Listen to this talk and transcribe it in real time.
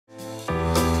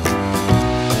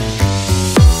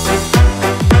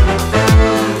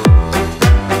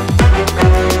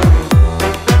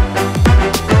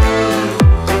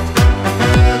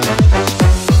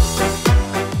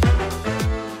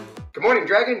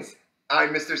Dragons.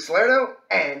 I'm Mr. Salerno,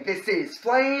 and this is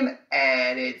Flame,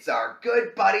 and it's our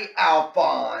good buddy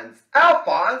Alphonse.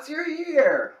 Alphonse, you're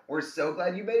here. We're so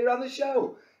glad you made it on the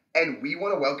show, and we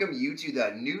want to welcome you to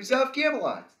the News of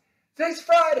Camelot. Today's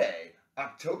Friday,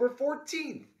 October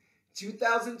 14th,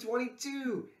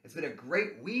 2022. It's been a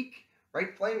great week,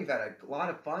 right, Flame? We've had a lot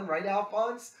of fun, right,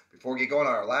 Alphonse? Before we get going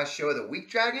on our last show of the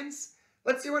week, Dragons,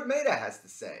 let's hear what Maida has to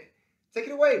say. Take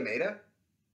it away, Maida.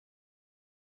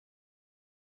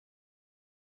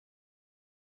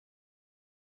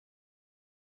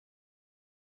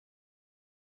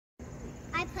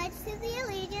 I pledge to the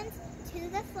allegiance to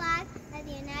the flag of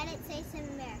the United States of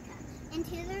America and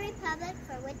to the republic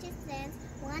for which it stands,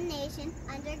 one nation,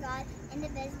 under God,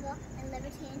 indivisible, and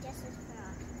liberty and justice for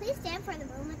all. Please stand for the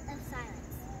moment of silence.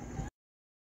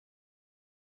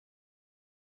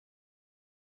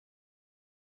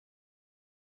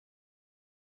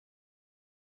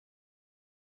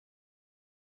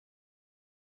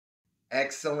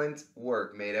 Excellent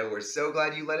work, Maida. We're so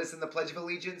glad you led us in the Pledge of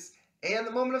Allegiance and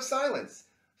the moment of silence.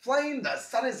 Flame, the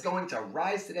sun is going to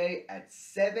rise today at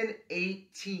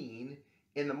 7:18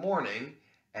 in the morning.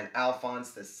 And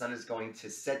Alphonse, the sun is going to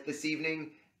set this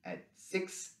evening at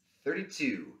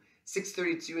 6:32.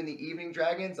 6:32 in the evening,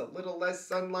 Dragons. A little less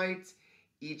sunlight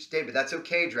each day, but that's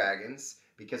okay, Dragons,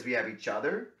 because we have each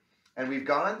other. And we've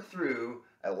gone through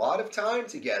a lot of time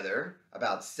together,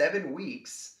 about 7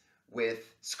 weeks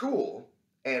with school,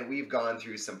 and we've gone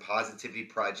through some Positivity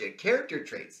Project character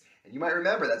traits. And you might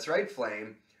remember, that's right,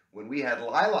 Flame, when we had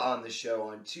Lila on the show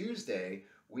on Tuesday,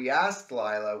 we asked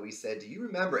Lila, we said, do you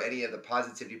remember any of the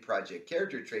Positivity Project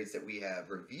character traits that we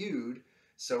have reviewed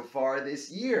so far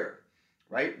this year?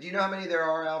 Right? Do you know how many there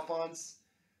are, Alphonse?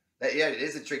 Yeah, it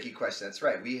is a tricky question. That's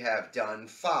right. We have done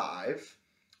 5.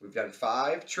 We've done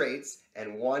 5 traits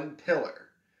and 1 pillar.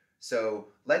 So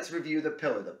let's review the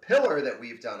pillar. The pillar that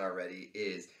we've done already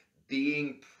is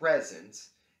being present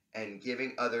and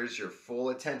giving others your full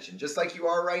attention, just like you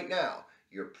are right now.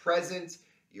 You're present,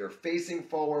 you're facing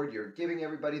forward, you're giving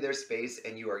everybody their space,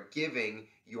 and you are giving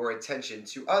your attention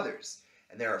to others.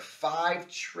 And there are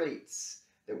 5 traits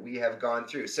that we have gone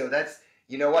through. So that's,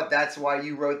 you know what, that's why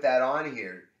you wrote that on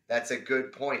here. That's a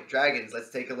good point. Dragons, let's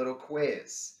take a little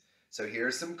quiz. So here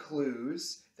are some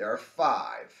clues. There are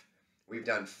 5. We've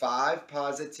done 5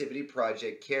 Positivity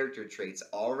Project character traits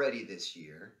already this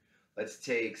year. Let's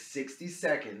take 60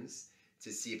 seconds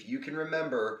to see if you can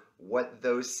remember what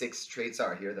those 6 traits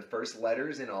are. Here are the first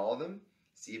letters in all of them.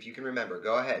 See if you can remember.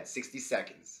 Go ahead, 60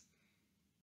 seconds.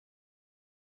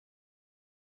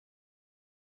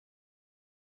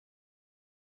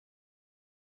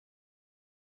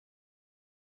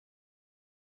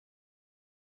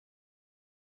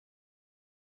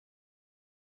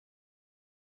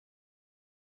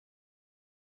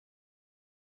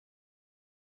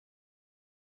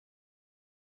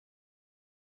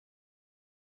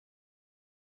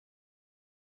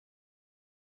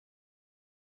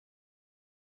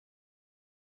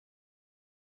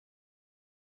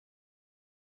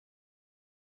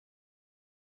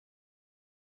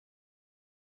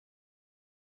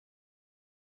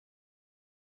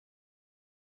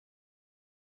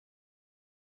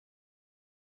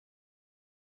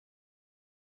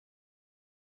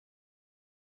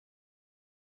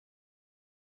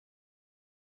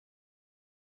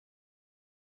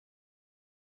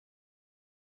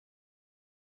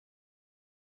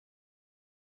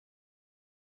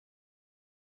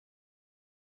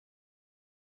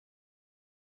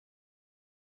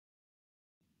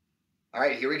 All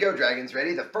right, here we go, Dragons.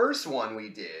 Ready? The first one we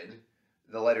did,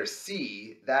 the letter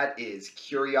C, that is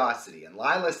curiosity. And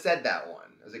Lila said that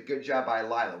one. It was a good job by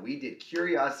Lila. We did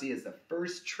curiosity as the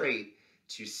first trait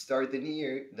to start the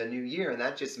new year. And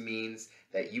that just means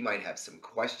that you might have some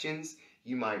questions.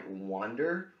 You might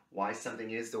wonder why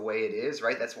something is the way it is,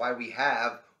 right? That's why we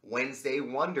have Wednesday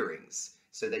Wonderings,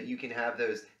 so that you can have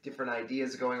those different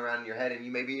ideas going around in your head and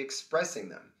you may be expressing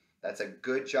them. That's a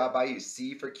good job by you.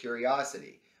 C for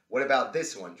curiosity. What about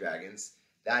this one, Dragons?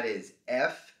 That is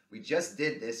F. We just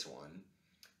did this one.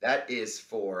 That is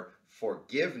for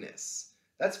forgiveness.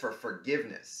 That's for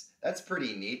forgiveness. That's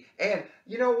pretty neat. And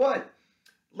you know what?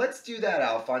 Let's do that,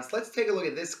 Alphonse. Let's take a look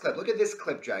at this clip. Look at this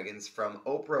clip, Dragons, from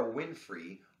Oprah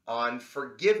Winfrey on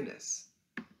forgiveness.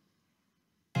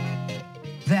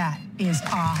 That is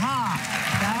aha.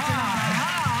 That's an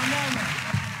aha moment.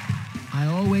 I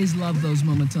always love those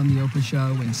moments on the Oprah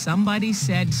show when somebody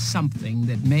said something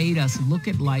that made us look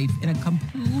at life in a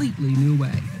completely new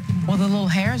way. Well, the little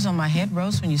hairs on my head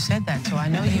rose when you said that, so I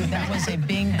know that was a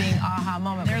bing, bing, aha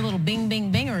moment. There are little bing,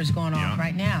 bing, bingers going on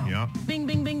right now. Yeah. Bing,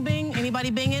 bing, bing, bing. Anybody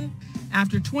binging?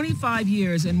 After 25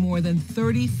 years and more than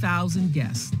 30,000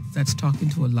 guests, that's talking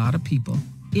to a lot of people,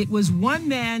 it was one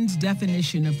man's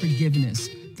definition of forgiveness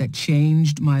that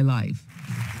changed my life.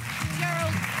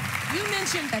 Gerald, you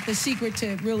mentioned that the secret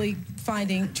to really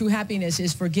finding true happiness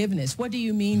is forgiveness. What do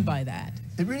you mean by that?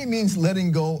 It really means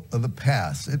letting go of the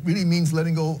past. It really means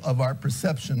letting go of our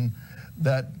perception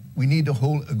that we need to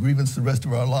hold a grievance the rest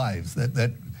of our lives,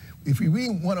 that if we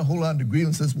really want to hold on to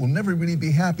grievances, we'll never really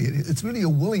be happy. It's really a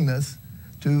willingness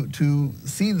to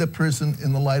see the person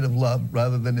in the light of love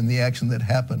rather than in the action that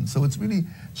happened. So it's really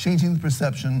changing the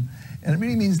perception, and it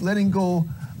really means letting go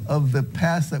of the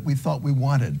past that we thought we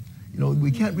wanted. You know, we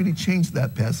can't really change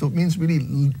that past, so it means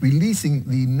really releasing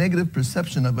the negative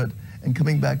perception of it and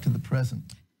coming back to the present.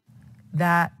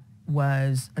 That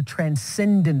was a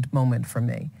transcendent moment for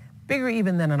me, bigger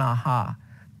even than an aha.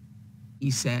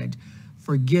 He said,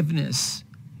 forgiveness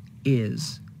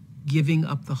is giving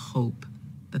up the hope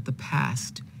that the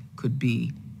past could be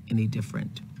any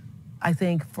different. I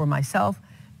think for myself,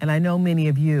 and I know many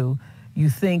of you, you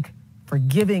think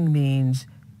forgiving means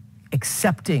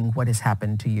accepting what has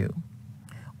happened to you.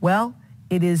 Well,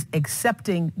 it is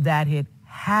accepting that it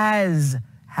has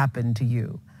happened to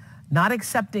you. Not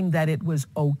accepting that it was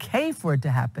okay for it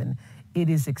to happen. It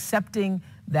is accepting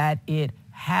that it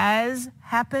has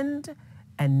happened,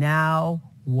 and now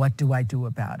what do I do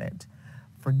about it?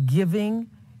 Forgiving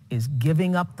is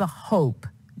giving up the hope,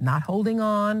 not holding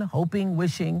on, hoping,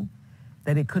 wishing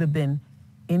that it could have been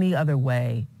any other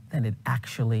way than it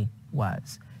actually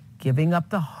was. Giving up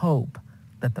the hope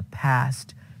that the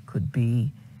past could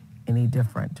be any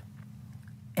different.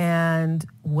 And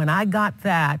when I got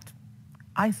that,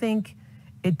 I think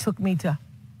it took me to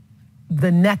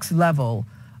the next level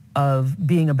of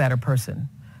being a better person,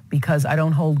 because I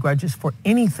don't hold grudges for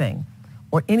anything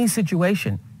or any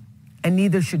situation, and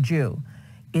neither should you.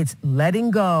 It's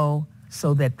letting go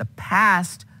so that the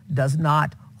past does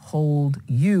not hold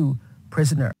you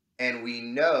prisoner. And we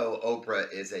know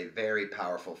Oprah is a very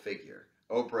powerful figure.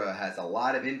 Oprah has a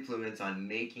lot of influence on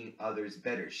making others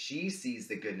better. She sees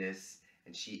the goodness,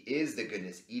 and she is the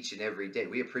goodness each and every day.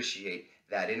 We appreciate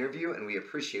that interview, and we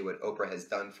appreciate what Oprah has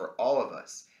done for all of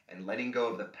us. And letting go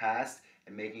of the past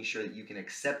and making sure that you can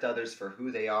accept others for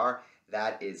who they are,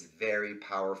 that is very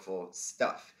powerful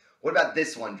stuff. What about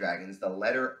this one, Dragons? The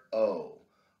letter O.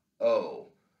 O.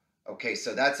 Okay,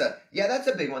 so that's a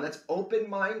big one. That's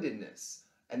open-mindedness.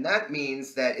 And that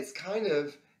means that it's kind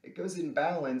of, it goes in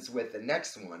balance with the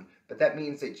next one, but that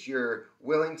means that you're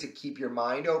willing to keep your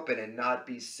mind open and not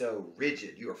be so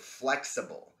rigid. You're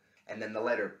flexible. And then the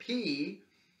letter P,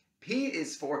 P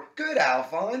is for, good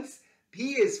Alphonse,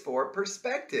 P is for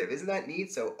perspective. Isn't that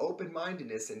neat? So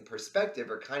open-mindedness and perspective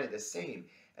are kind of the same.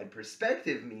 And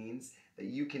perspective means that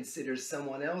you consider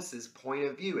someone else's point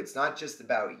of view. It's not just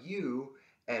about you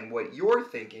and what you're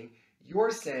thinking.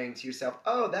 You're saying to yourself,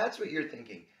 oh, that's what you're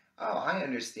thinking. Oh, I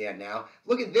understand now.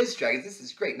 Look at this, Dragons. This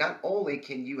is great. Not only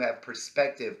can you have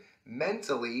perspective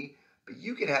mentally, but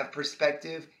you can have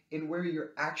perspective in where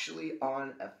you're actually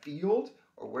on a field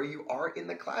or where you are in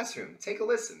the classroom. Take a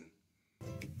listen.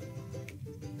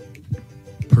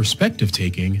 Perspective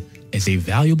taking is a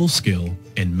valuable skill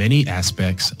in many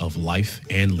aspects of life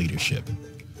and leadership.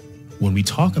 When we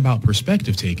talk about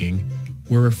perspective taking,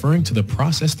 we're referring to the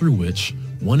process through which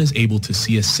one is able to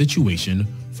see a situation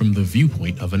from the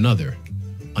viewpoint of another,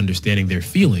 understanding their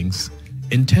feelings,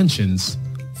 intentions,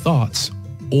 thoughts,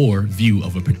 or view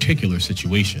of a particular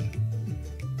situation.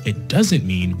 It doesn't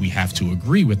mean we have to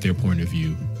agree with their point of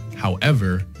view.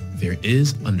 However, there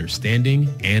is understanding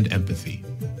and empathy.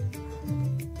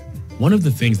 One of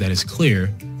the things that is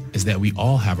clear is that we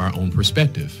all have our own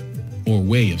perspective, or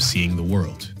way of seeing the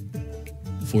world.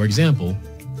 For example,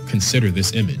 consider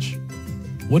this image.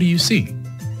 What do you see?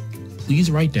 Please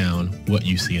write down what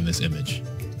you see in this image.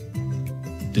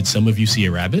 Did some of you see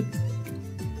a rabbit?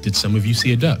 Did some of you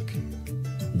see a duck?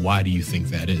 Why do you think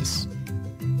that is?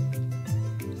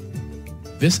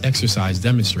 This exercise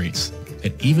demonstrates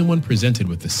that even when presented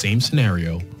with the same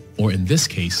scenario, or in this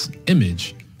case,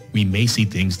 image, we may see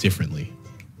things differently.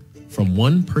 From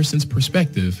one person's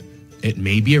perspective, it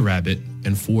may be a rabbit,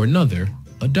 and for another,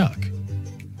 a duck.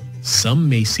 Some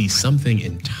may see something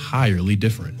entirely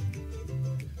different.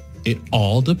 It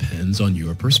all depends on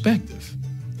your perspective.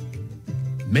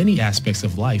 Many aspects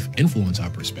of life influence our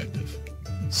perspective,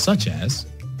 such as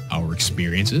our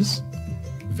experiences,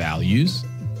 values,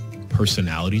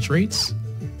 personality traits,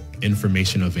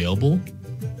 information available,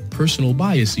 personal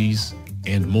biases,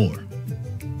 and more.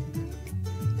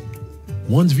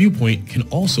 One's viewpoint can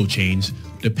also change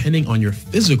depending on your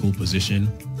physical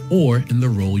position or in the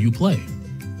role you play.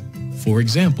 For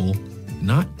example,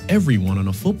 not everyone on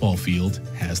a football field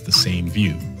has the same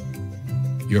view.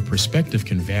 Your perspective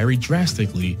can vary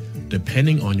drastically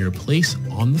depending on your place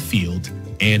on the field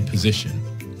and position,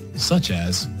 such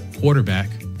as quarterback,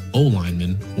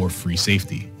 O-lineman, or free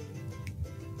safety.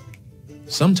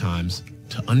 Sometimes,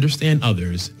 to understand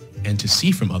others and to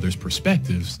see from others'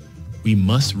 perspectives, we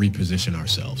must reposition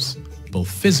ourselves, both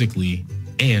physically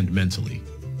and mentally.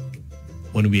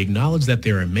 When we acknowledge that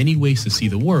there are many ways to see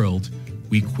the world,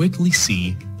 we quickly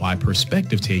see why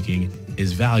perspective taking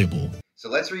is valuable. So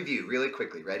let's review really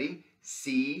quickly. Ready?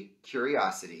 C,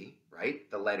 curiosity, right?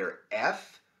 The letter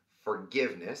F,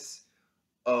 forgiveness.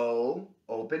 O,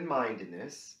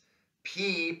 open-mindedness.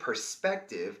 P,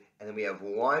 perspective. And then we have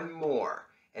one more.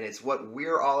 And it's what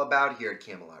we're all about here at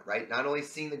Camelot, right? Not only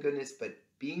seeing the goodness, but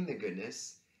being the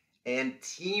goodness. And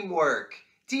teamwork.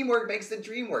 Teamwork makes the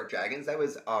dream work, Dragons. That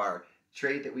was our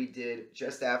trait that we did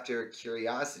just after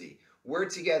curiosity. We're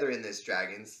together in this,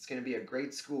 Dragons. It's going to be a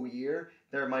great school year.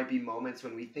 There might be moments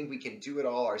when we think we can do it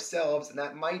all ourselves, and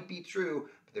that might be true,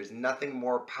 but there's nothing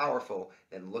more powerful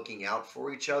than looking out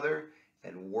for each other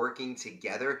and working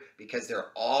together, because there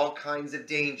are all kinds of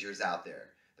dangers out there.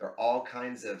 There are all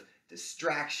kinds of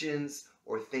distractions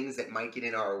or things that might get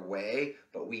in our way,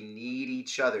 but we need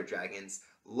each other, Dragons.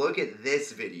 Look at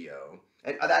this video.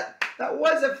 And that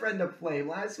was a friend of Flame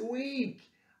last week.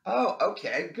 Oh,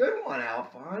 okay, good one,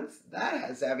 Alphonse. That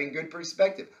has having good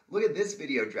perspective. Look at this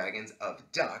video, Dragons, of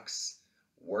ducks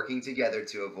working together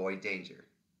to avoid danger.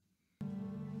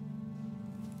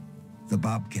 The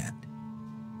bobcat,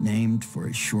 named for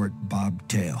his short bob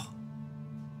tail,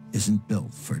 isn't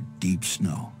built for deep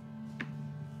snow.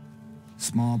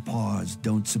 Small paws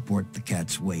don't support the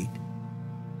cat's weight,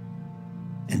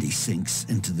 and he sinks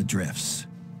into the drifts.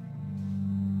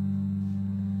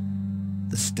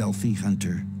 The stealthy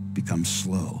hunter becomes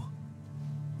slow,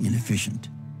 inefficient.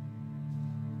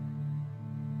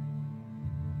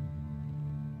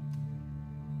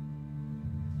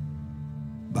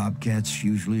 Bobcats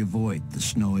usually avoid the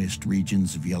snowiest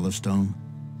regions of Yellowstone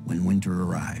when winter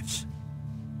arrives.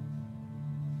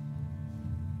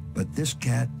 But this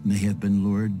cat may have been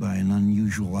lured by an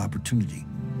unusual opportunity: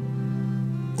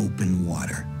 open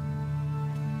water.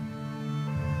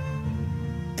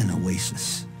 An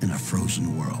oasis in a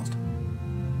frozen world.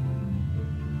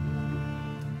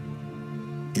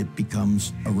 It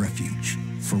becomes a refuge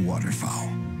for waterfowl,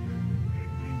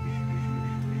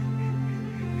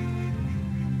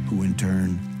 who in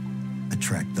turn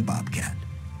attract the bobcat.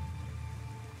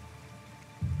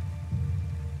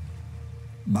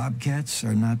 Bobcats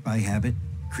are not by habit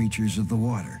creatures of the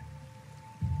water.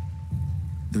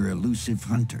 They're elusive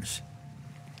hunters,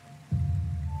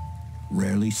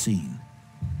 rarely seen.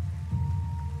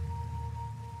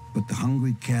 But the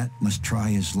hungry cat must try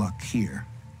his luck here,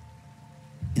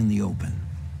 in the open.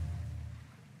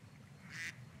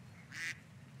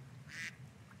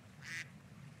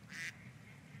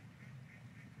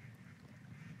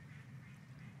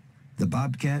 The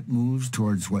bobcat moves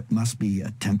towards what must be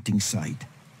a tempting sight: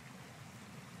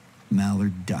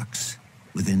 mallard ducks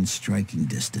within striking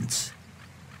distance.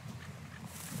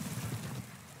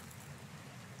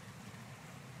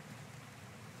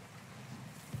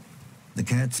 The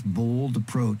cat's bold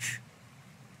approach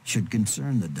should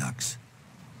concern the ducks,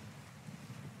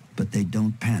 but they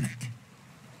don't panic.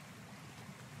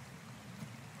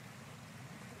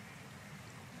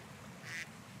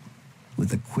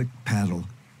 With a quick paddle,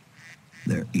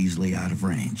 they're easily out of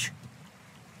range.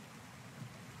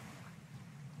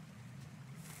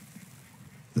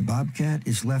 The bobcat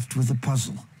is left with a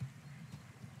puzzle.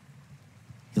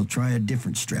 He'll try a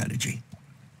different strategy.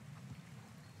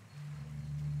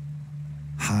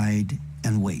 Hide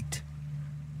and wait.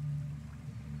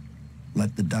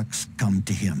 Let the ducks come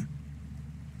to him.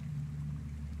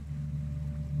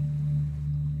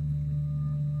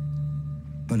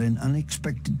 But an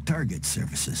unexpected target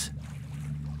surfaces.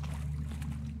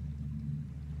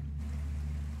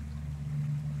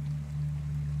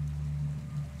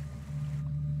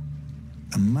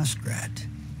 A muskrat.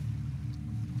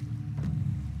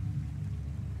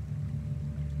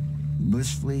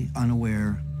 Blissfully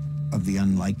unaware of the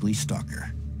unlikely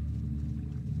stalker.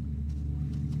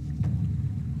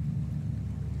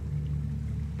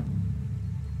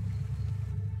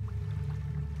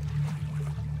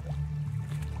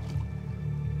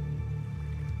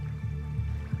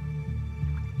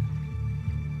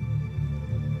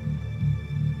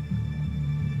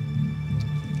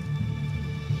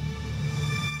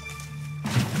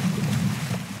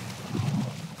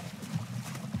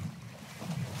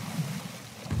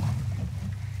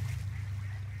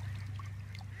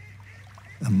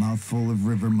 A mouthful of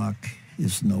river muck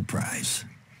is no prize.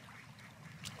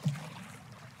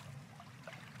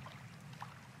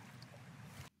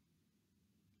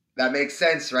 That makes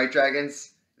sense, right,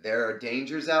 dragons? There are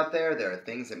dangers out there. There are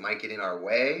things that might get in our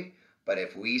way. But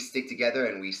if we stick together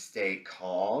and we stay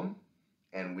calm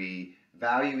and we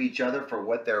value each other for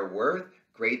what they're worth,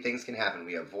 great things can happen.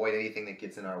 We avoid anything that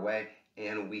gets in our way,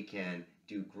 and we can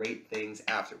do great things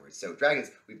afterwards. So,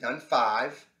 dragons, we've done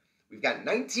 5. We've got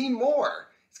 19 more.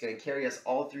 It's going to carry us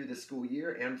all through the school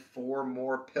year, and 4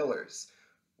 more pillars.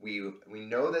 We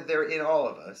know that they're in all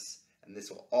of us, and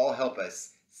this will all help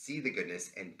us see the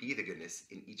goodness and be the goodness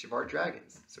in each of our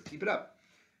dragons. So keep it up.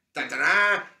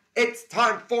 Da-da-da! It's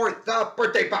time for the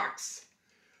birthday box.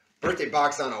 Birthday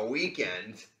box on a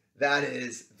weekend. That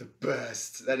is the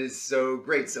best. That is so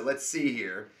great. So let's see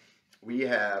here.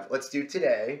 Let's do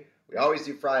today. We always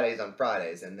do Fridays on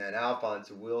Fridays, and then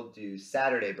Alphonse will do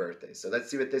Saturday birthdays. So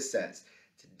let's see what this says.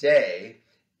 Today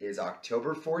is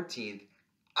October 14th.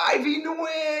 Ivy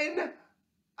Nguyen!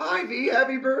 Ivy,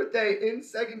 happy birthday in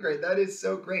 2nd grade. That is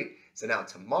so great. So now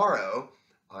tomorrow,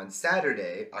 on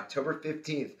Saturday, October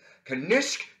 15th,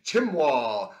 Kanishk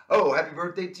Chimwal. Oh, happy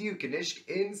birthday to you, Kanishk,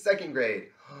 in 2nd grade.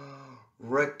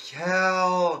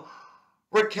 Raquel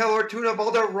Ortuna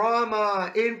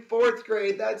Valderrama in 4th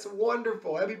grade. That's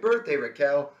wonderful. Happy birthday,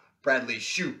 Raquel. Bradley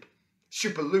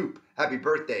Shoopaloop. Happy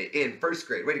birthday in 1st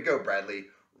grade. Way to go, Bradley.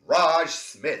 Raj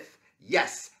Smith.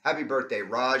 Yes, happy birthday,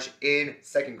 Raj, in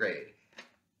 2nd grade.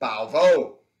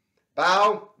 Bao,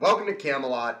 welcome to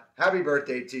Camelot. Happy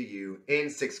birthday to you in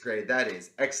 6th grade. That is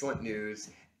excellent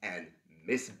news. And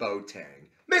Miss Boateng.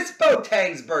 Miss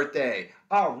Boateng's birthday.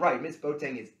 All right, Miss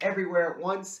Boateng is everywhere at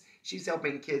once. She's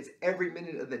helping kids every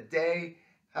minute of the day.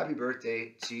 Happy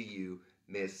birthday to you,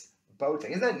 Miss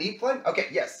Boateng. Isn't that neat, Flynn? Okay,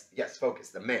 yes, focus.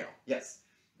 The mail. Yes,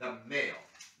 the mail.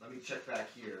 Let me check back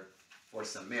here for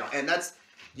some mail. And that's,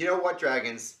 you know what,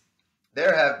 dragons?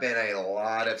 There have been a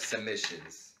lot of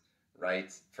submissions,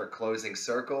 right, for Closing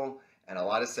Circle, and a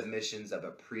lot of submissions of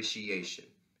appreciation.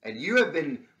 And you have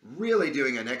been really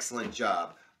doing an excellent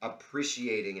job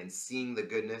appreciating and seeing the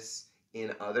goodness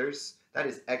in others. That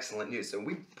is excellent news. So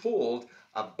we pulled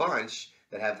a bunch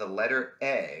that have the letter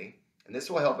A, and this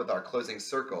will help with our Closing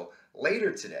Circle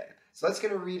later today. So let's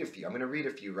going to read a few. I'm going to read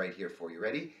a few right here for you.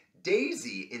 Ready?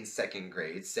 Daisy in 2nd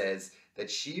grade says that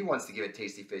she wants to give a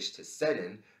tasty fish to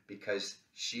Seddon because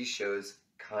she shows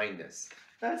kindness.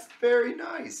 That's very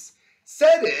nice.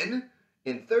 Seddon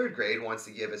in 3rd grade wants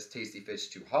to give us tasty fish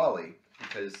to Holly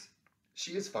because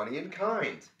she is funny and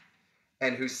kind.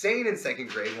 And Hussein in 2nd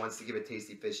grade wants to give a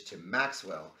tasty fish to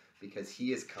Maxwell because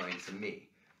he is kind to me.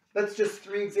 That's just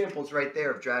 3 examples right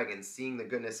there of dragons seeing the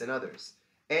goodness in others.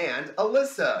 And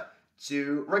Alyssa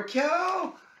to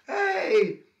Raquel.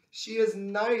 Hey, she is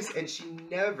nice and she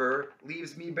never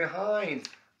leaves me behind.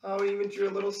 Oh, even drew a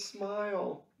little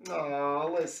smile. Aw,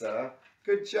 Alyssa,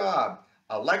 good job.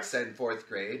 Alexa in 4th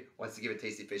grade wants to give a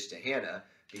tasty fish to Hannah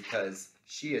because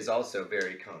she is also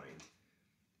very kind.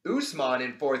 Usman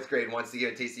in 4th grade wants to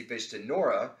give a tasty fish to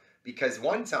Nora because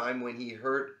one time when he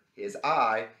hurt his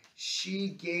eye, she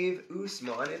gave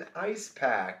Usman an ice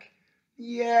pack.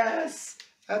 Yes,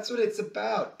 that's what it's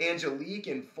about. Angelique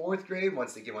in 4th grade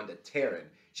wants to give one to Taryn.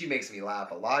 She makes me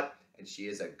laugh a lot, and she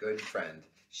is a good friend.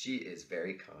 She is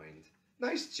very kind.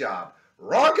 Nice job.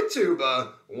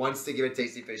 Rockatuba wants to give a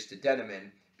tasty fish to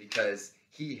Deneman because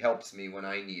he helps me when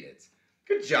I need it.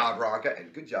 Good job, Rocka,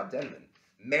 and good job, Deneman.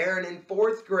 Marin in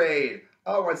 4th grade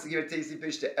wants to give a tasty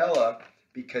fish to Ella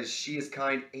because she is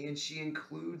kind and she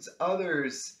includes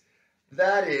others.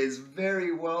 That is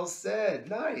very well said.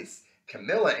 Nice.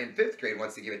 Camilla in 5th grade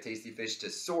wants to give a tasty fish to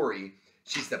Sori.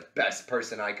 She's the best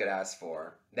person I could ask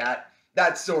for.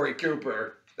 That's Sori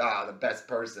Cooper. The best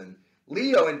person.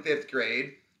 Leo in 5th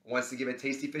grade wants to give a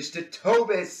tasty fish to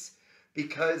Tobis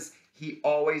because he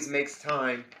always makes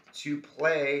time to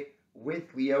play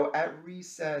with Leo at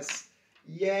recess.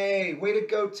 Yay! Way to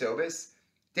go, Tobis.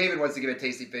 David wants to give a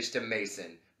tasty fish to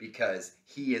Mason because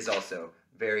he is also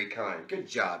very kind. Good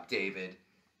job, David.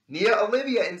 Nia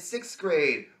Olivia in 6th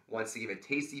grade wants to give a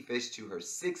tasty fish to her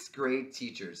 6th grade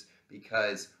teachers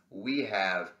because we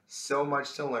have so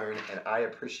much to learn and I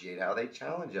appreciate how they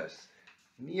challenge us.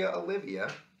 Nia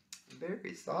Olivia,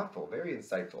 very thoughtful, very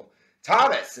insightful.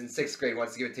 Thomas in 6th grade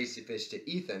wants to give a tasty fish to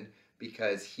Ethan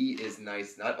because he is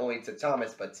nice not only to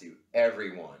Thomas but to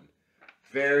everyone.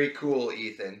 Very cool,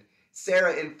 Ethan.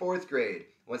 Sarah in 4th grade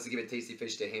wants to give a tasty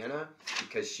fish to Hannah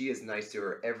because she is nice to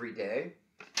her every day.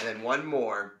 And then one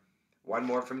more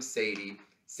from Sadie.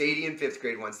 Sadie in 5th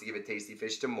grade wants to give a tasty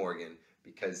fish to Morgan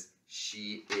because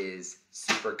she is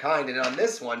super kind. And on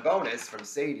this one, bonus from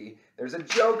Sadie, there's a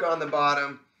joke on the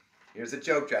bottom. Here's a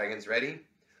joke, dragons. Ready?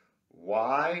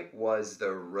 Why was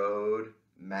the road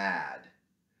mad?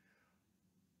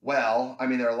 Well, I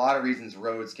mean, there are a lot of reasons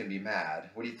roads can be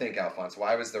mad. What do you think, Alphonse?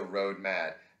 Why was the road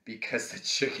mad? Because the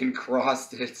chicken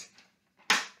crossed it.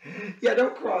 Yeah,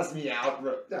 don't cross me out,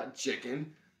 not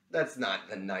chicken. That's not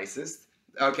the nicest.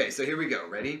 Okay, so here we go.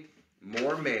 Ready?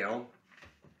 More mail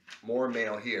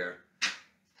here.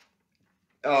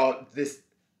 Oh, there's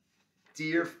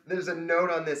a note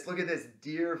on this. Look at this.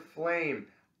 Dear Flame,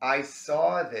 I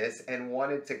saw this and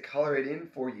wanted to color it in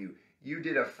for you. You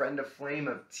did a friend of Flame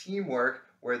of teamwork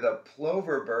where the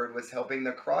plover bird was helping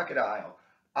the crocodile.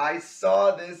 I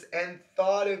saw this and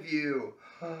thought of you.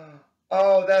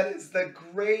 Oh, that is the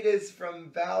greatest, from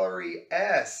Valerie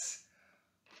S.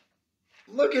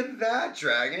 Look at that,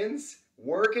 dragons.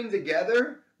 Working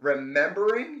together,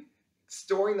 remembering,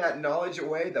 storing that knowledge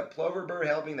away, the plover bird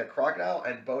helping the crocodile,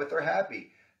 and both are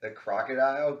happy. The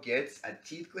crocodile gets a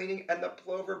teeth cleaning and the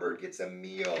plover bird gets a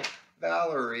meal.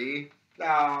 Valerie.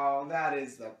 Oh,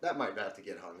 that might have to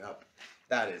get hung up.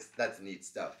 That's neat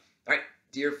stuff. All right,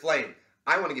 Dear Flame,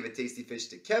 I want to give a tasty fish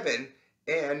to Kevin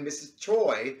and Mrs.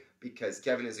 Choi, because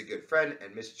Kevin is a good friend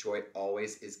and Miss Choi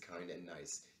always is kind and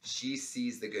nice. She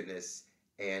sees the goodness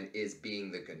and is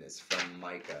being the goodness, from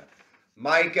Micah.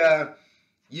 Micah,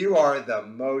 you are the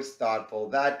most thoughtful.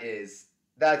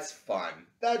 That's fun.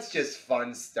 That's just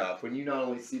fun stuff when you not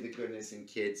only see the goodness in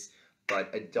kids,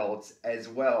 but adults as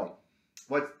well.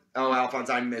 Oh, Alphonse,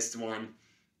 I missed one.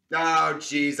 Oh,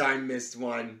 geez, I missed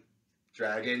one.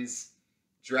 Dragons,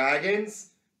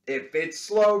 if it's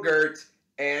Slogurt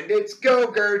and it's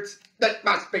Go-Gurt, that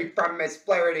must be from Miss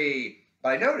Flaherty.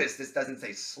 But I noticed this doesn't say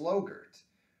Slogurt.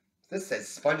 This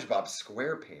says SpongeBob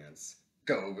SquarePants.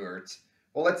 Go-Gurt.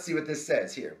 Well, let's see what this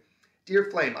says here. Dear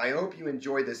Flame, I hope you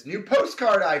enjoyed this new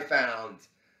postcard I found.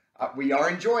 We are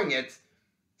enjoying it.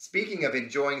 Speaking of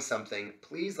enjoying something,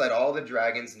 please let all the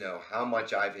dragons know how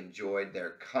much I've enjoyed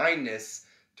their kindness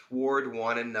toward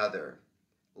one another.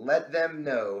 Let them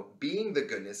know being the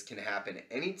goodness can happen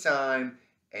anytime,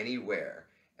 anywhere.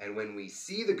 And when we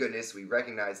see the goodness, we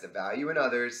recognize the value in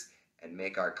others and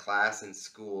make our class and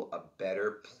school a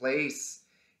better place.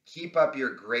 Keep up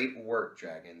your great work,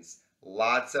 dragons.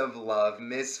 Lots of love,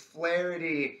 Miss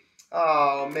Flaherty.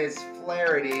 Oh, Miss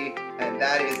Flaherty. And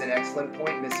that is an excellent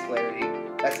point, Miss Flaherty.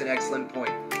 That's an excellent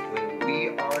point. When we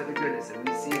are the goodness and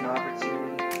we see an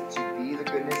opportunity to be the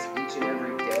goodness each and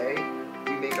every day,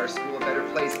 we make our school a better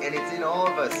place. And it's in all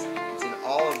of us. It's in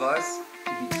all of us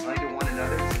to be kind to one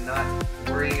another, to not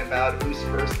worrying about who's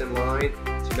first in line,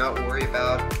 to not worry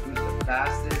about who's the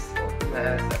fastest or who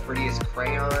has the prettiest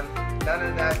crayon. None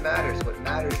of that matters. What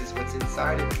matters is what's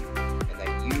inside of you, and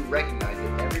that you recognize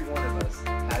that every one of us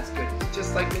has goodness.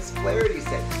 Just like Miss Flaherty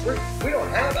said, we don't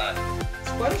have a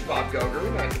SpongeBob Go-Gurt. We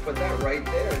might have to put that right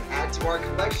there and add to our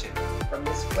collection from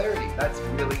Miss Flaherty. That's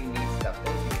really neat stuff.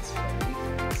 Thank you, Miss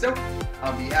Flaherty. So,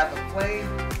 on behalf of Flame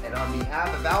and on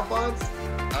behalf of Alphonse,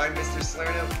 I'm Mr.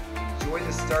 Salerno. Enjoy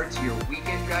the start to your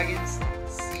weekend, dragons.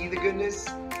 See the goodness,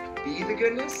 be the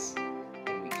goodness,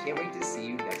 and we can't wait to see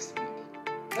you next week.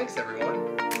 Thanks,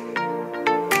 everyone.